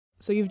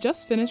So you've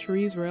just finished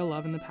RuYi's Royal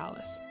Love in the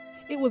Palace.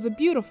 It was a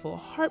beautiful,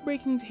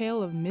 heartbreaking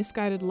tale of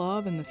misguided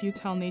love and the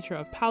futile nature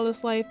of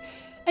palace life,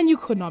 and you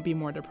could not be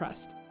more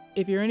depressed.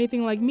 If you're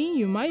anything like me,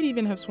 you might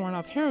even have sworn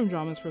off harem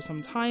dramas for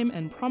some time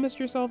and promised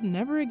yourself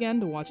never again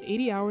to watch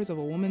 80 hours of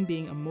a woman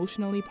being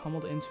emotionally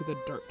pummeled into the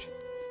dirt.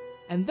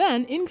 And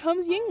then in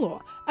comes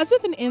Yingluo, as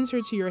if in answer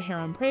to your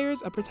harem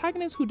prayers, a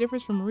protagonist who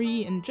differs from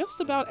RuYi in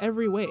just about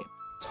every way.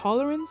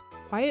 Tolerance,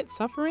 quiet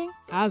suffering,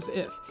 as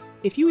if.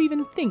 If you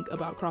even think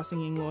about crossing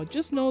Yingluo,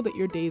 just know that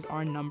your days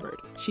are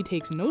numbered. She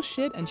takes no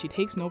shit and she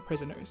takes no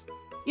prisoners.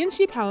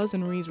 YanXi Palace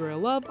and RuYi's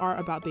Royal Love are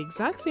about the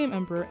exact same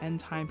emperor and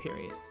time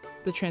period.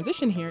 The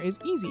transition here is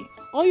easy.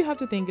 All you have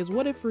to think is,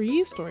 what if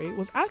RuYi's story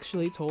was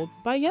actually told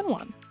by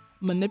Yanwan?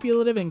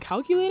 Manipulative and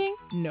calculating?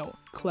 No.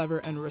 Clever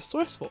and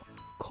resourceful.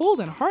 Cold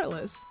and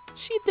heartless?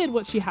 She did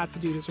what she had to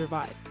do to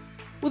survive.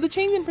 With a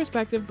change in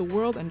perspective, the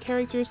world and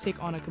characters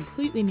take on a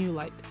completely new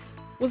light.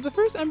 Was the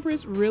first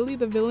empress really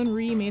the villain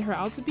RuYi made her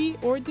out to be,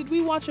 or did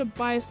we watch a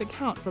biased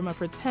account from a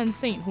pretend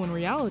saint who in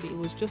reality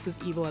was just as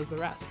evil as the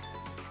rest?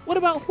 What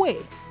about Hui?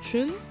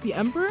 Chun, the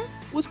emperor?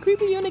 Was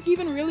creepy eunuch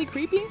even really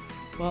creepy?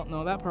 Well,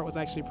 no, that part was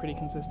actually pretty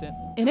consistent.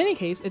 In any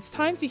case, it's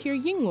time to hear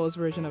Yingluo's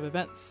version of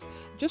events.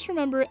 Just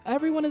remember,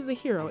 everyone is the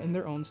hero in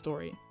their own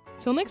story.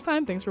 Till next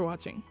time, thanks for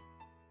watching.